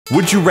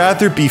Would you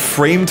rather be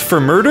framed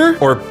for murder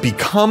or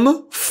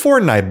become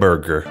Fortnite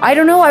Burger? I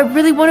don't know. I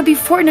really want to be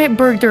Fortnite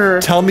Burger.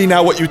 Tell me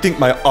now what you think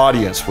my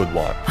audience would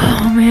want.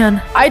 Oh,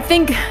 man. I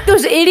think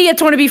those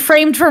idiots want to be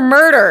framed for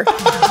murder.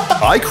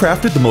 I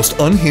crafted the most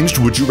unhinged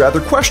would you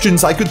rather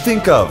questions I could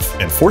think of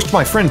and forced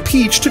my friend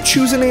Peach to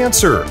choose an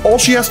answer. All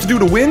she has to do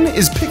to win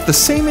is pick the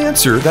same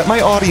answer that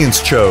my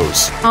audience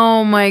chose.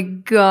 Oh my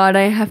god,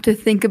 I have to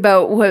think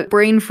about what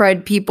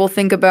brain-fried people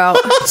think about.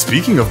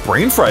 Speaking of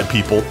brain-fried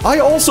people, I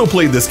also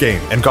played this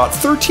game and got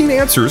 13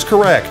 answers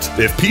correct.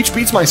 If Peach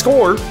beats my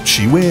score,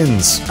 she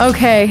wins.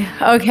 Okay.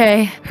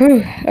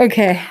 Whew,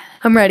 okay,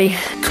 I'm ready.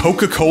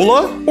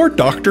 Coca-Cola or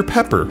Dr.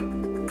 Pepper?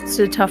 It's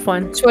a tough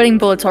one. Sweating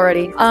bullets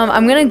already.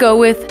 I'm gonna go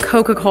with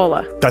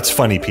Coca-Cola. That's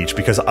funny, Peach,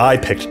 because I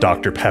picked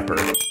Dr. Pepper.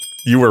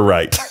 You were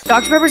right.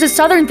 Dr. Pepper's a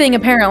Southern thing,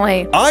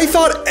 apparently. I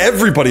thought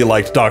everybody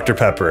liked Dr.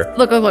 Pepper.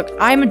 Look.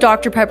 I'm a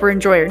Dr. Pepper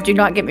enjoyer. Do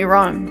not get me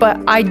wrong. But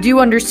I do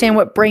understand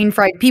what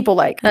brain-fried people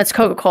like. That's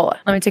Coca-Cola.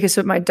 Let me take a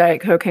sip of my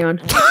Diet Coke. Hang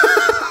on.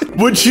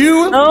 Would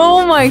you?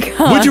 Oh my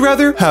god. Would you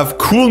rather have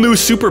cool new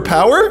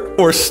superpower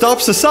or stop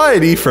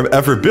society from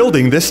ever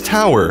building this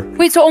tower?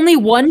 Wait, so only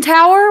one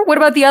tower? What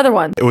about the other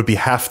one? It would be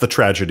half the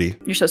tragedy.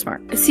 You're so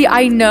smart. See,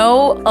 I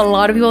know a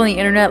lot of people on the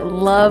internet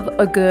love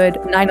a good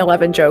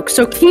 9/11 joke.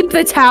 So keep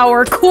the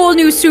tower, cool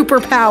new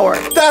superpower.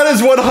 That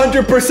is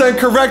 100%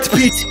 correct,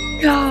 Pete.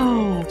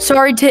 Go.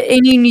 Sorry to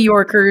any New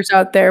Yorkers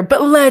out there,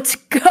 but let's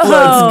go.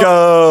 Let's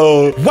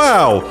go.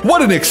 Wow,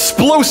 what an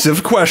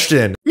explosive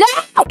question. No!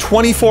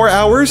 24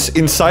 hours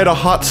inside a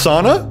hot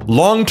sauna?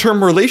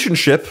 Long-term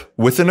relationship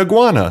with an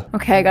iguana?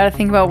 Okay, I gotta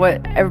think about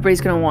what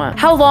everybody's gonna want.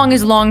 How long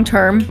is long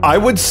term? I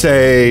would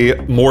say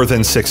more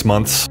than 6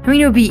 months. I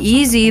mean, it would be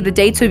easy. The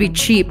dates would be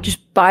cheap. Just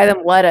buy them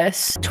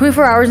lettuce.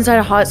 24 hours inside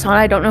a hot sauna,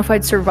 I don't know if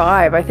I'd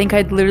survive. I think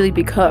I'd literally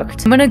be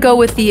cooked. I'm gonna go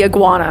with the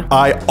iguana.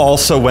 I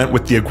also went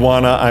with the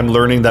iguana. I'm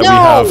learning that we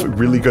have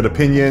really good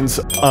opinions.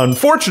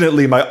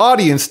 Unfortunately, my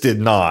audience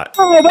did not.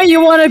 Oh, but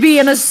you want to be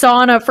in a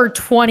sauna for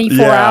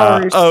 24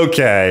 hours.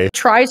 Okay.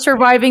 Try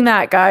surviving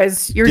that,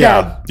 guys. You're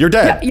dead. You're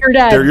dead. Yeah, you're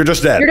dead. You're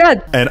just dead. You're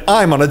dead. And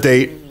I'm on a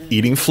date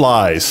eating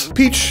flies.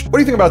 Peach, what do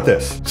you think about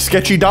this?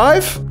 Sketchy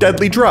dive,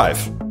 deadly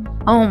drive.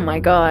 Oh my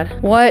god.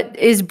 What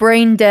is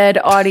brain dead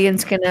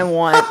audience gonna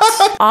want?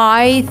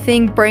 I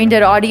think brain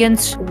dead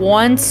audience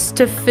wants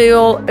to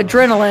feel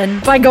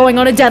adrenaline by going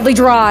on a deadly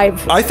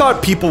drive. I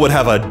thought people would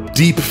have a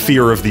deep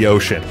fear of the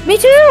ocean. Me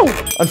too.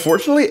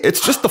 Unfortunately, it's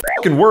just the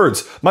fucking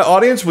words. My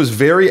audience was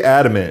very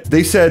adamant.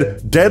 They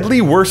said deadly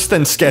worse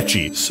than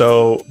sketchy.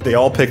 So they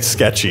all picked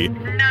sketchy. No.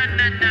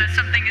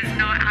 Something is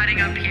not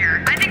adding up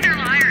here. I think they're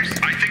liars.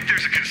 I think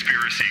there's a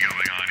conspiracy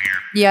going on here.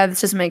 Yeah,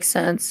 this doesn't make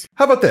sense.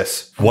 How about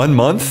this? 1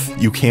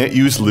 month, you can't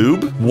use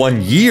lube.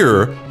 1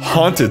 year,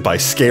 haunted by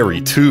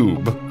scary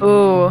tube.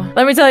 Ooh,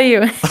 let me tell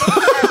you.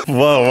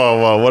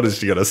 Whoa. What is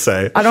she gonna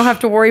say? I don't have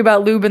to worry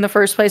about lube in the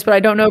first place, but I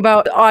don't know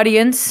about the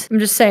audience. I'm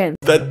just saying.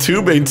 That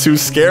tube ain't too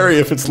scary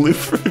if it's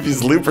if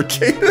he's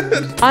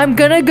lubricated. I'm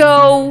gonna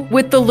go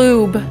with the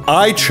lube.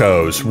 I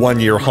chose 1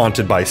 year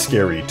haunted by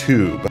scary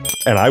tube,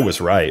 and I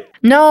was right.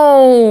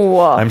 No.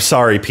 I'm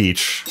sorry,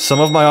 Peach. Some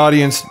of my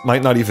audience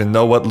might not even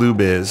know what lube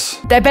is.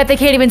 I bet they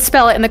can't even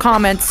spell it in the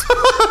comments.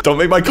 Don't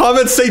make my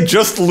comments say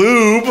just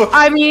lube.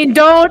 I mean,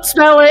 don't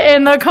spell it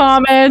in the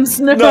comments.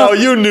 No,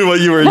 you knew what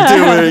you were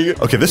doing.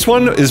 Okay, this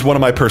one is one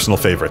of my personal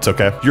favorites,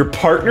 okay? Your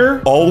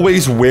partner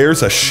always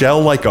wears a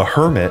shell like a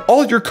hermit.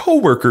 All your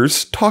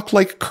coworkers talk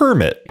like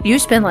Kermit. You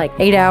spend like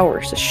 8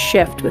 hours a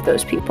shift with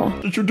those people.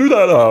 Did you do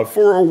that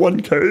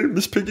 401k,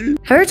 Miss Piggy?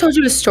 Have I ever told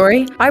you a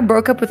story? I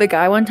broke up with a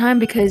guy one time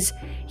because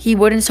he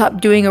wouldn't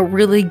stop doing a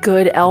really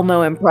good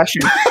Elmo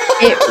impression.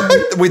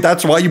 Wait,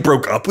 that's why you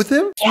broke up with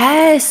him?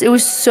 Yes, it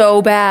was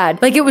so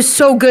bad. Like, it was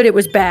so good, it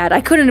was bad.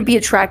 I couldn't be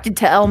attracted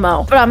to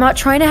Elmo. But I'm not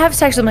trying to have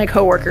sex with my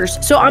coworkers,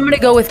 so I'm gonna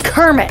go with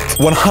Kermit.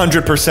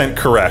 100%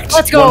 correct.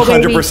 Let's go,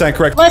 100% baby.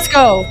 correct. Let's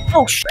go.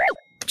 Oh, shit.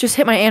 Just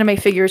hit my anime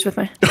figures with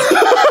my...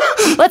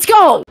 Let's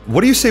go.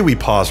 What do you say we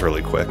pause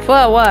really quick?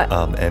 What?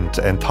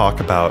 And talk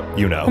about,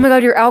 you know. Oh my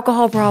god, your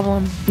alcohol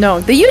problem.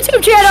 No, the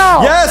YouTube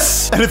channel!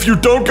 Yes! And if you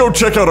don't go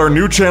check out our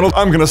new channel,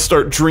 I'm gonna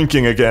start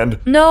drinking again.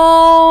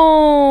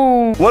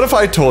 No! What if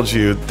I told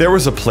you there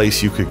was a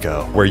place you could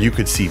go where you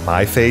could see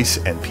my face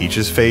and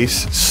Peach's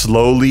face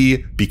slowly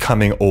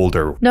becoming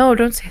older? No,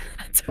 don't say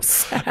that. That's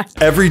so sad.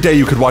 Every day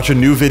you could watch a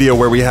new video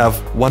where we have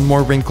one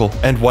more wrinkle,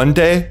 and one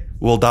day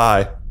we'll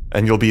die.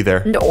 And you'll be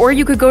there. Or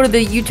you could go to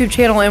the YouTube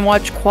channel and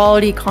watch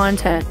quality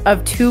content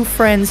of two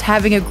friends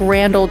having a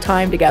grand old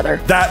time together.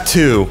 That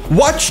too.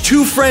 Watch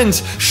two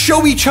friends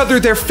show each other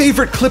their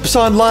favorite clips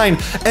online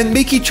and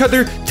make each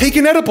other take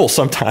an edible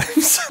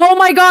sometimes. Oh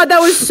my god, that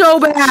was so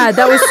bad.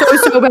 That was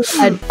so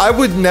bad. I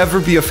would never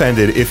be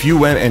offended if you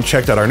went and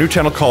checked out our new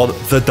channel called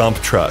The Dump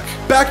Truck.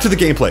 Back to the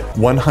gameplay.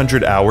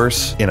 100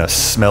 hours in a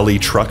smelly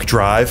truck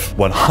drive.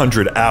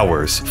 100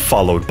 hours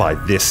followed by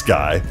this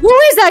guy. Who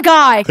is that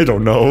guy? I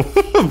don't know.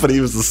 but he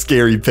was a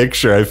scary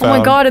picture I found. Oh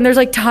my god, and there's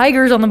like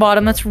tigers on the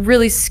bottom. That's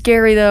really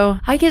scary though.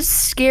 I get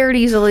scared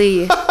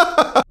easily.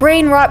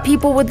 Brain rot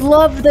people would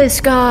love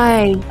this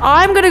guy.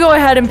 I'm gonna go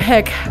ahead and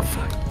pick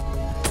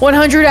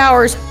 100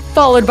 hours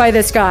followed by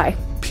this guy.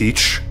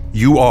 Peach,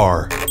 you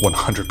are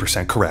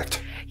 100%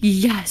 correct.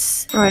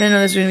 Yes. Oh, I didn't know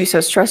this was gonna be so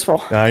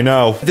stressful. I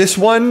know. This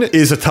one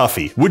is a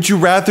toughie. Would you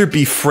rather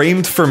be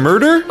framed for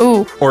murder?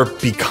 Ooh. Or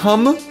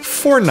become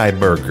Fortnite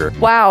Burger?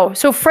 Wow.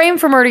 So framed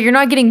for murder, you're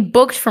not getting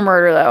booked for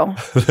murder though.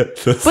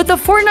 But the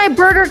Fortnite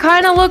Burger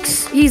kind of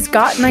looks, he's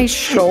got nice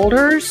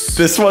shoulders.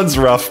 This one's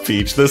rough,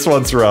 Peach. This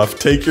one's rough.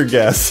 Take your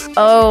guess.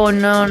 Oh,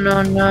 no,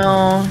 no,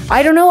 no.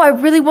 I don't know. I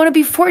really want to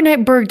be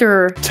Fortnite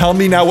Burger. Tell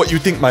me now what you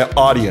think my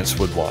audience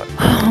would want.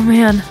 Oh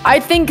man. I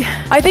think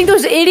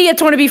those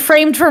idiots want to be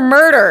framed for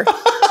murder.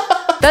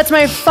 That's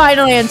my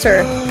final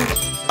answer.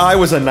 I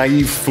was a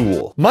naive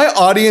fool. My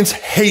audience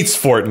hates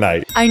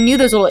Fortnite. I knew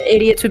those little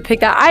idiots would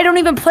pick that. I don't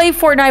even play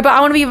Fortnite, but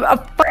I want to be a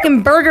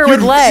fucking burger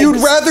with legs. You'd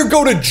rather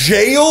go to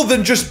jail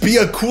than just be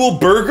a cool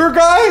burger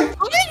guy?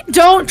 I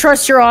don't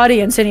trust your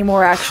audience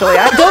anymore, actually.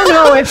 I don't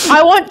know if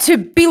I want to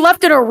be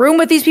left in a room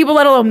with these people,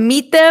 let alone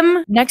meet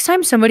them. Next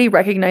time somebody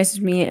recognizes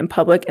me in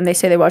public and they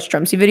say they watch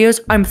Drumsy videos,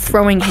 I'm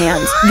throwing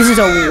hands. This is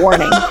a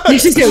warning.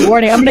 This is a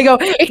warning. I'm gonna go,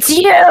 it's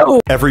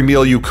you! Every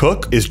meal you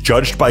cook is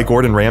judged by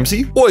Gordon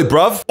Ramsay? Oi,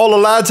 bruv, all the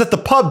lads at the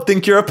pub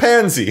think you're a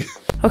pansy.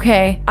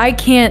 Okay, I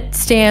can't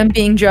stand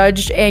being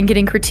judged and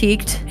getting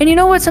critiqued. And you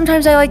know what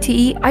sometimes I like to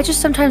eat? I just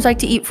sometimes like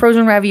to eat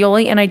frozen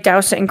ravioli and I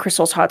douse it in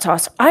Crystal's hot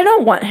sauce. I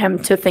don't want him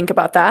to think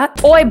about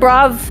that. Oi,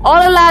 bruv,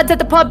 all the lads at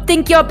the pub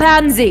think you're a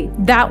pansy.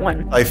 That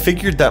one. I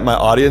figured that my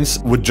audience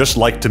would just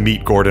like to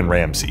meet Gordon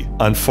Ramsay.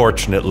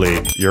 Unfortunately,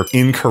 you're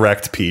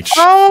incorrect, Peach.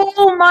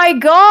 Oh my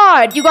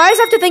god. You guys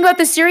have to think about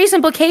the serious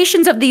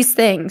implications of these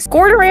things.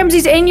 Gordon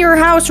Ramsay's in your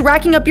house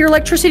racking up your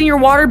electricity and your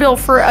water bill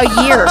for a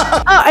year.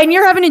 And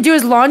you're having to do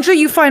his laundry.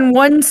 You find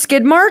one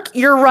skid mark,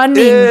 you're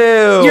running.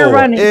 Ew, you're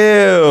running.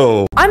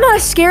 Ew. I'm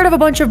not scared of a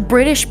bunch of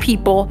British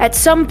people at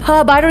some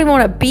pub I don't even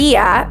want to be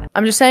at.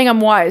 I'm just saying I'm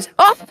wise.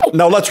 Oh!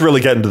 Now let's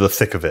really get into the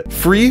thick of it.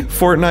 Free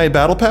Fortnite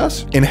Battle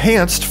Pass,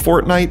 enhanced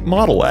Fortnite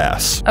model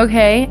ass.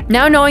 Okay,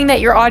 now knowing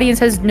that your audience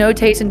has no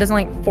taste and doesn't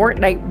like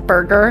Fortnite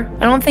Burger,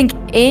 I don't think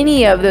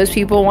any of those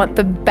people want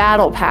the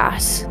Battle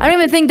Pass. I don't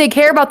even think they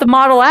care about the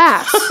model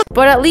ass.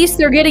 But at least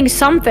they're getting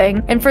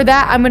something. And for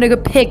that, I'm gonna go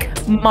pick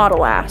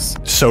model ass.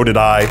 So did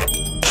I.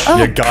 Oh.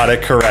 You got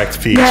it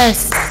correct, Peach.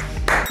 Yes.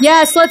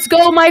 Yes, let's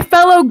go, my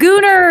fellow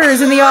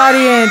gooners in the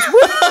audience.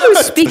 Woo,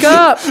 speak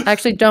up.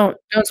 Actually, don't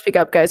speak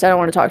up, guys. I don't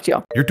want to talk to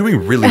y'all. You're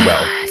doing really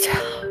well.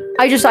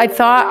 I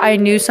thought I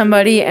knew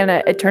somebody, and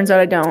it turns out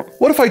I don't.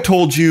 What if I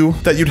told you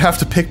that you'd have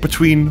to pick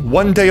between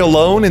one day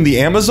alone in the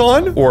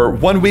Amazon or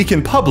 1 week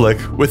in public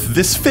with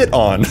this fit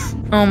on?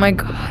 Oh my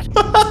god.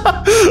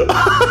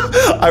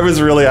 I was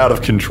really out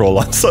of control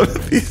on some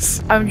of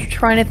these. I'm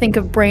trying to think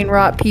of brain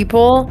rot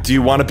people. Do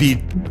you want to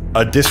be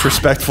a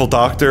disrespectful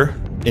doctor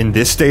in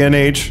this day and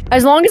age?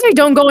 As long as I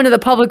don't go into the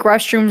public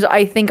restrooms,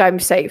 I think I'm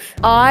safe.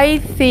 I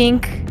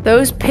think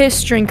those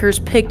piss drinkers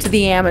picked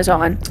the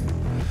Amazon.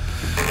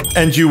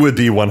 And you would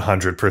be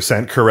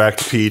 100%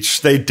 correct,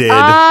 Peach. They did.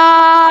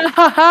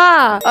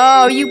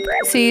 Oh, you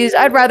pussies.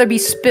 I'd rather be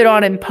spit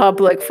on in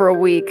public for a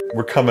week.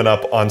 We're coming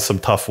up on some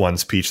tough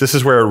ones, Peach. This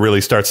is where it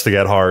really starts to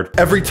get hard.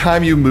 Every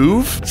time you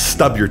move,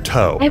 stub your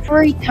toe.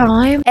 Every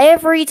time?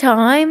 Every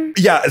time?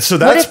 Yeah, so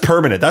that's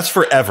permanent. That's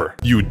forever.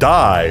 You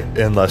die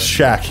unless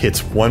Shaq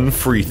hits one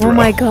free throw. Oh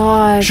my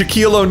god.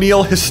 Shaquille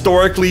O'Neal,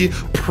 historically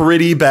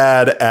pretty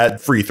bad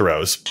at free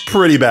throws.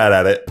 Pretty bad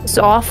at it. It's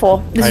awful.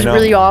 This is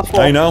really awful.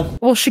 I know.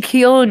 Will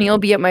Shaquille O'Neal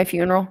be at my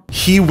funeral?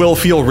 He will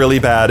feel really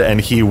bad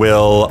and he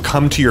will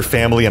come to your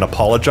family and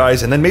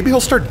apologize, and then maybe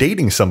he'll start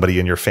dating somebody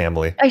in your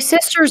family. My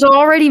sister's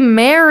already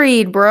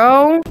married,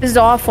 bro. This is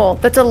awful.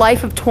 That's a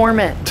life of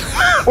torment.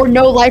 Or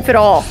no life at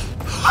all.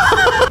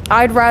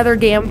 I'd rather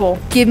gamble.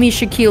 Give me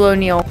Shaquille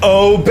O'Neal.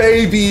 Oh,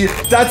 baby.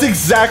 That's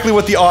exactly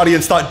what the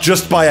audience thought,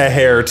 just by a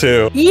hair,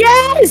 too.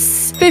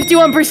 Yes!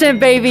 51%,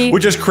 baby.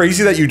 Which is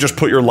crazy that you just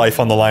put your life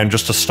on the line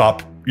just to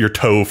stop your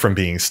toe from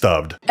being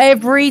stubbed.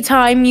 Every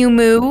time you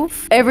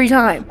move, every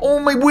time. Oh,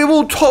 my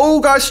little toe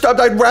got stubbed.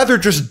 I'd rather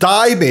just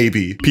die,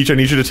 baby. Peach, I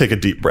need you to take a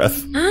deep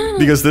breath.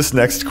 Because this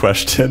next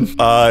question,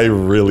 I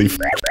really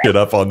f***ed it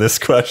up on this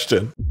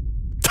question.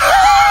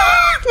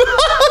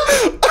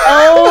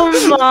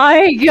 Oh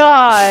my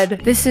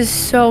god. This is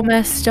so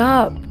messed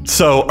up.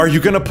 So, are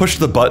you gonna push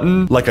the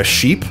button like a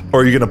sheep?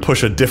 Or are you gonna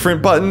push a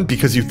different button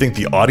because you think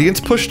the audience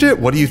pushed it?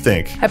 What do you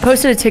think? I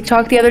posted a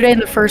TikTok the other day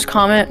and the first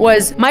comment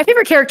was, my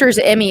favorite character is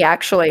Emmy,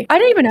 actually. I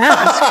didn't even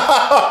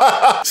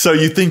ask. So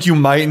you think you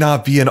might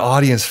not be an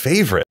audience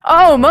favorite?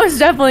 Oh, most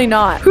definitely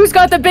not. Who's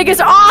got the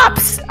biggest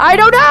ops? I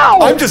don't know.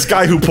 I'm just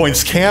guy who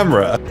points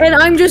camera. And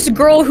I'm just a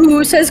girl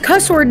who says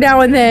cuss word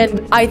now and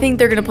then. I think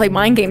they're gonna play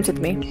mind games with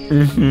me.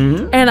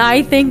 And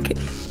I think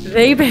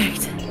they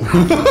picked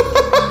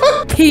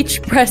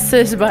Peach, press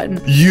this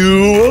button.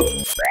 You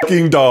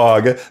fucking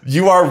dog.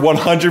 You are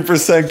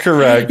 100%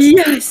 correct.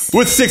 Yes.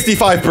 With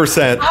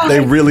 65%, they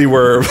really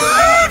were.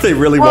 They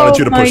really wanted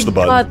you to push the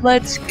button. God,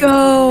 let's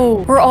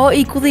go. We're all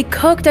equally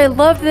cooked. I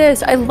love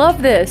this. I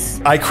love this.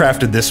 I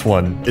crafted this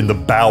one in the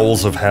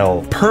bowels of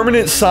hell.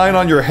 Permanent sign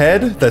on your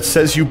head that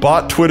says you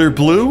bought Twitter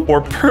Blue,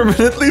 or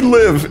permanently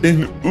live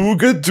in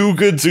Ooga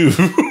Dooga Doo.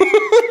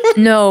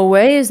 No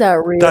way, is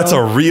that real? That's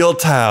a real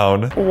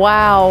town.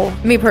 Wow.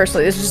 Me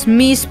personally, this is just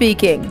me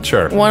speaking.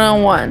 Sure.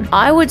 One-on-one.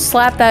 I would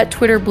slap that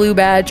Twitter Blue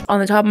badge on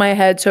the top of my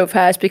head so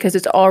fast because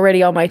it's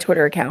already on my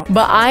Twitter account.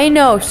 But I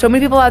know so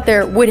many people out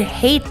there would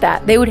hate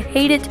that. They would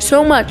hate it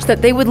so much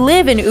that they would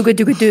live in Ooga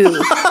Dooga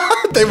Doo.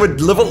 They would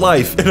live a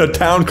life in a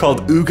town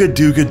called Ooga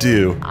Dooga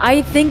Doo.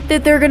 I think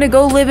that they're gonna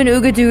go live in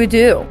Ooga Dooga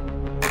Doo.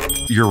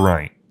 You're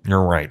right.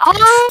 You're right.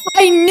 Oh,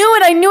 I knew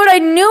it. I knew it. I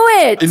knew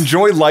it.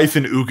 Enjoy life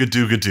in Ooga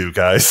Dooga Doo,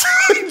 guys.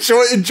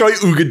 enjoy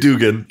Ooga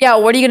Doogan. Yeah,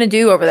 what are you gonna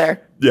do over there?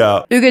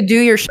 Yeah. Ooga do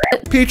your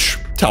shit. Peach,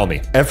 tell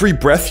me. Every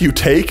breath you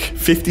take,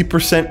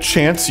 50%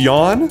 chance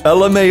yawn?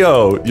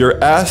 LMAO,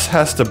 your ass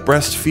has to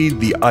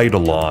breastfeed the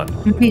Eidolon.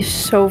 Be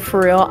so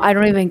for real. I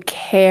don't even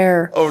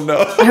care. Oh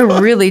no. I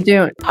really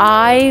don't.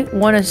 I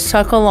want to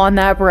suckle on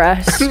that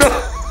breast.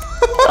 No.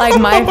 Like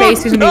my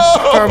face is gonna be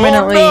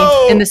permanently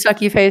in the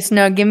sucky face.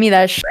 No, give me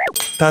that shit.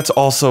 That's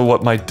also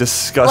what my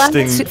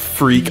disgusting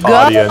freak Go.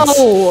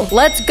 audience.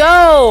 Let's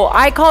go.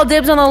 I call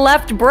dibs on the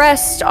left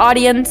breast,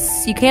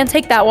 audience. You can't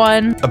take that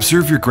one.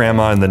 Observe your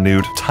grandma in the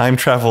nude. Time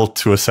travel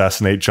to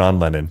assassinate John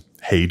Lennon.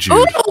 Hey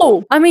Jude.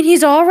 Oh, I mean,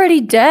 he's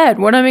already dead.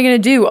 What am I gonna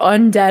do?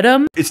 Undead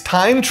him? It's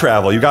time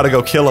travel. You gotta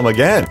go kill him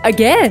again.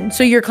 Again?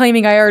 So you're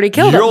claiming I already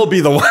killed him? You'll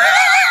be the one.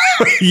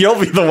 You'll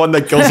be the one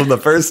that kills him the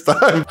first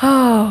time.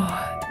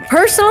 Oh.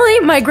 Personally,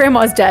 my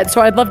grandma's dead, so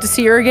I'd love to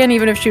see her again,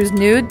 even if she was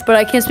nude, but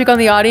I can't speak on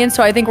the audience,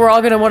 so I think we're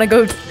all gonna wanna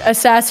go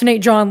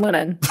assassinate John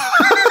Lennon.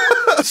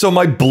 So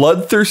my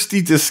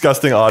bloodthirsty,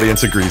 disgusting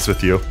audience agrees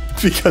with you,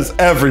 because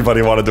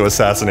everybody wanted to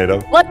assassinate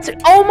him.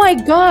 Oh my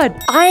god,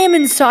 I am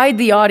inside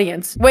the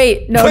audience.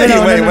 Wait, no. Wait.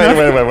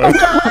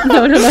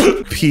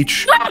 No.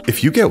 Peach,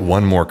 if you get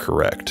one more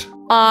correct,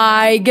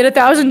 I get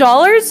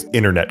 $1,000?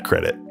 internet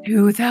credit.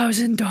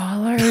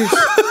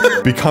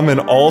 $2,000. Become an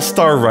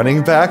all-star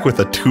running back with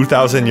a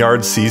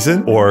 2,000-yard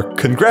season, or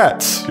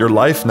congrats, your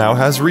life now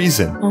has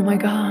reason. Oh my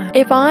god.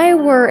 If I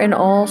were an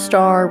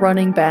all-star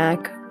running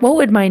back, what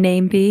would my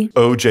name be?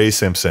 O.J.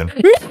 Simpson.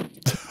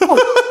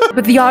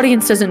 But the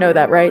audience doesn't know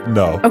that, right?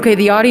 No. Okay,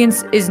 the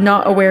audience is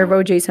not aware of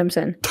O.J.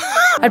 Simpson.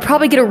 I'd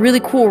probably get a really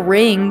cool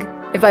ring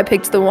if I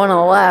picked the one on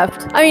the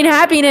left. I mean,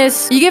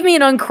 happiness. You give me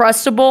an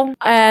Uncrustable,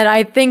 and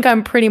I think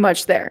I'm pretty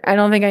much there. I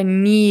don't think I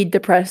need to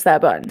press that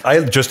button.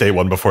 I just ate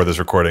one before this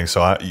recording,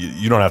 so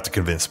you don't have to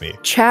convince me.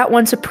 Chat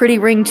wants a pretty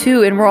ring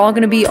too, and we're all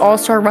gonna be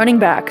all-star running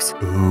backs.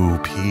 Ooh,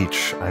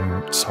 Peach,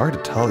 I'm sorry to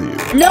tell you.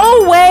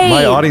 No way!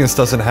 My audience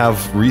doesn't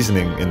have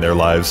reasoning in their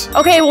lives.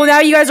 Okay, well now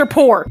you guys are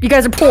poor. You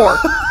guys are poor.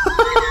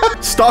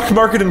 Stock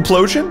market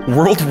implosion?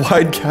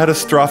 Worldwide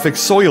catastrophic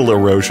soil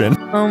erosion?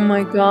 Oh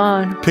my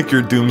god. Pick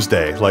your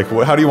doomsday. Like,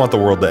 how do you want the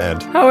world to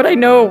end? How would I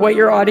know what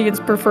your audience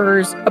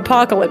prefers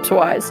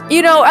apocalypse-wise?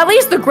 You know, at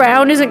least the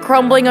ground isn't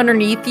crumbling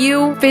underneath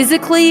you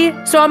physically,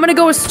 so I'm gonna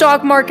go with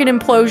stock market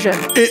implosion.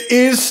 It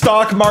is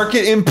stock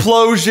market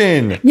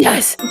implosion!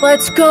 Yes,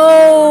 let's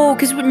go!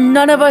 Because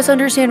none of us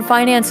understand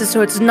finances,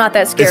 so it's not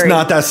that scary. It's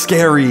not that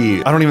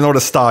scary. I don't even know what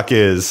a stock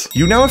is.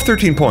 You now have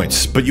 13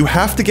 points, but you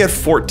have to get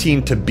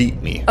 14 to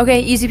beat me.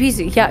 Okay, easy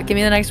peasy. Yeah, give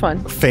me the next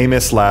one.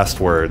 Famous last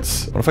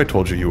words. What if I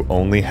told you you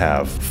only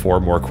have 4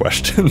 more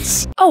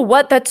questions? Oh,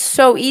 what? That's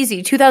so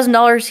easy.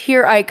 $2,000,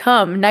 here I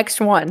come.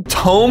 Next one.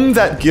 Tome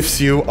that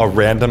gives you a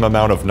random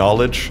amount of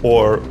knowledge,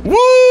 or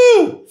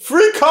woo!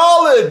 Free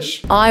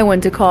college! I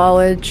went to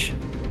college.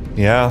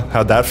 Yeah,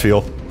 how'd that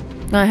feel?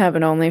 I have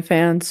an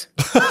OnlyFans.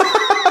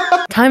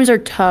 Times are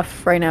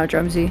tough right now,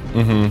 Drumsy.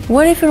 Mm-hmm.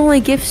 What if it only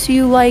gives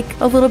you like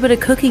a little bit of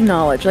cooking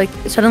knowledge? Like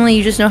suddenly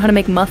you just know how to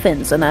make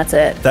muffins and that's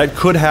it. That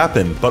could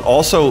happen, but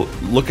also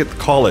look at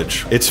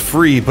college. It's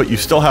free, but you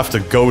still have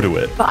to go to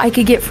it. But I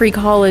could get free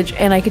college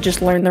and I could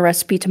just learn the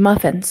recipe to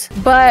muffins.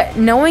 But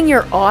knowing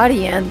your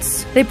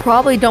audience, they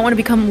probably don't want to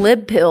become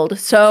lib-pilled.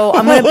 So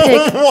I'm going to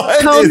pick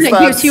tone that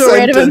gives you a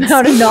random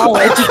amount of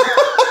knowledge.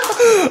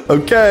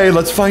 Okay,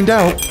 let's find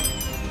out.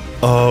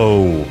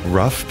 Oh,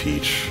 rough,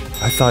 Peach.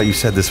 I thought you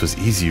said this was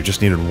easy, you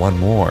just needed one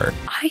more.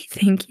 I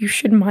think you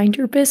should mind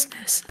your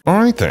business.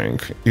 I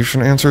think you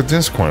should answer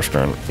this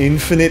question.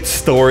 Infinite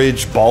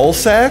storage ball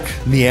sack?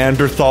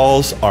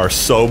 Neanderthals are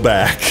so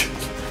back.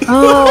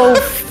 Oh,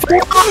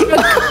 fuck.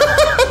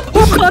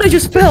 Oh god, I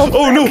just fell.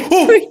 Oh no,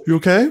 oh, you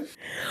okay?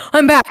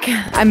 I'm back.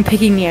 I'm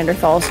picking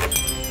Neanderthals.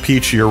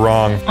 Peach, you're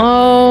wrong.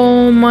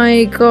 Oh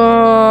my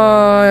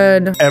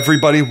god.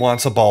 Everybody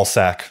wants a ball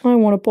sack. I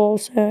want a ball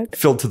sack.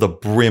 Filled to the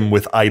brim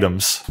with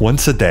items.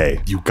 Once a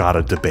day, you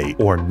gotta debate.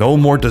 Or no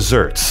more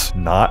desserts.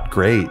 Not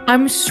great.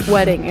 I'm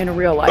sweating in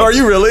real life. Are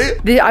you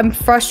really? I'm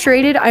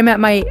frustrated. I'm at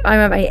my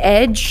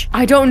edge.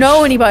 I don't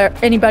know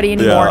anybody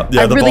anymore.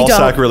 Yeah, I the really ball don't.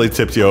 sack really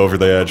tipped you over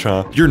the edge,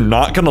 huh? You're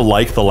not gonna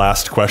like the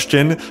last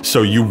question,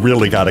 so you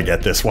really gotta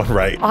get this one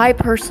right. I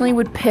personally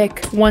would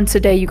pick once a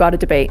day you gotta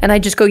debate. And I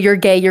just go, you're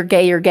gay, you're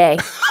gay, you're gay.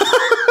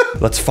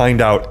 Let's find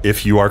out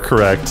if you are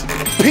correct.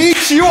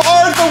 Peach, you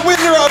are the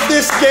winner of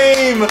this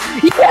game!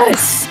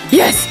 Yes!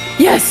 Yes!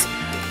 Yes!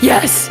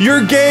 Yes!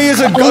 You're gay is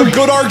a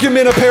good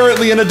argument,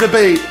 apparently, in a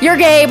debate. You're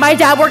gay. My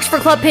dad works for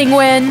Club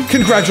Penguin.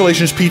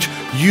 Congratulations, Peach.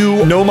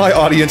 You know my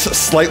audience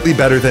slightly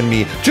better than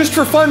me. Just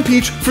for fun,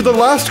 Peach, for the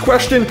last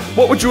question,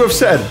 what would you have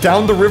said?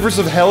 Down the rivers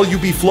of hell you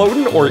be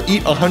floating, or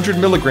eat 100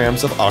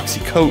 milligrams of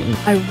Oxycontin?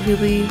 I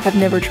really have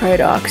never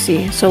tried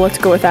Oxy, so let's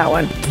go with that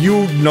one.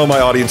 You know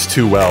my audience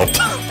too well.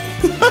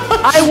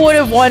 I would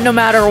have won no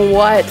matter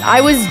what.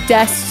 I was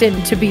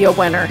destined to be a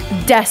winner.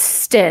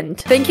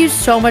 Destined. Thank you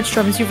so much,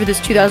 Drumsy, for this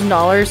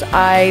 $2,000.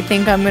 I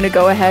think I'm going to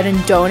go ahead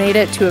and donate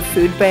it to a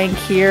food bank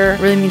here.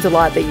 It really means a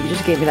lot that you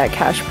just gave me that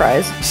cash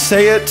prize.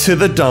 Say it to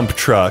the dump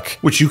truck,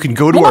 which you can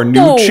go to our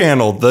new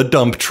channel, The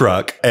Dump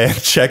Truck, and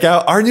check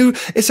out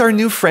it's our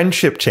new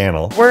friendship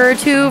channel. We're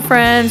two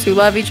friends who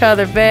love each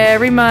other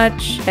very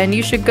much, and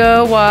you should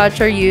go watch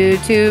our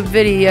YouTube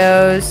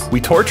videos.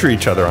 We torture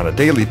each other on a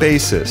daily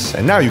basis,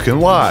 and now you can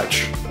watch.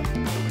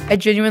 I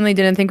genuinely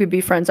didn't think we'd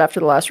be friends after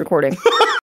the last recording.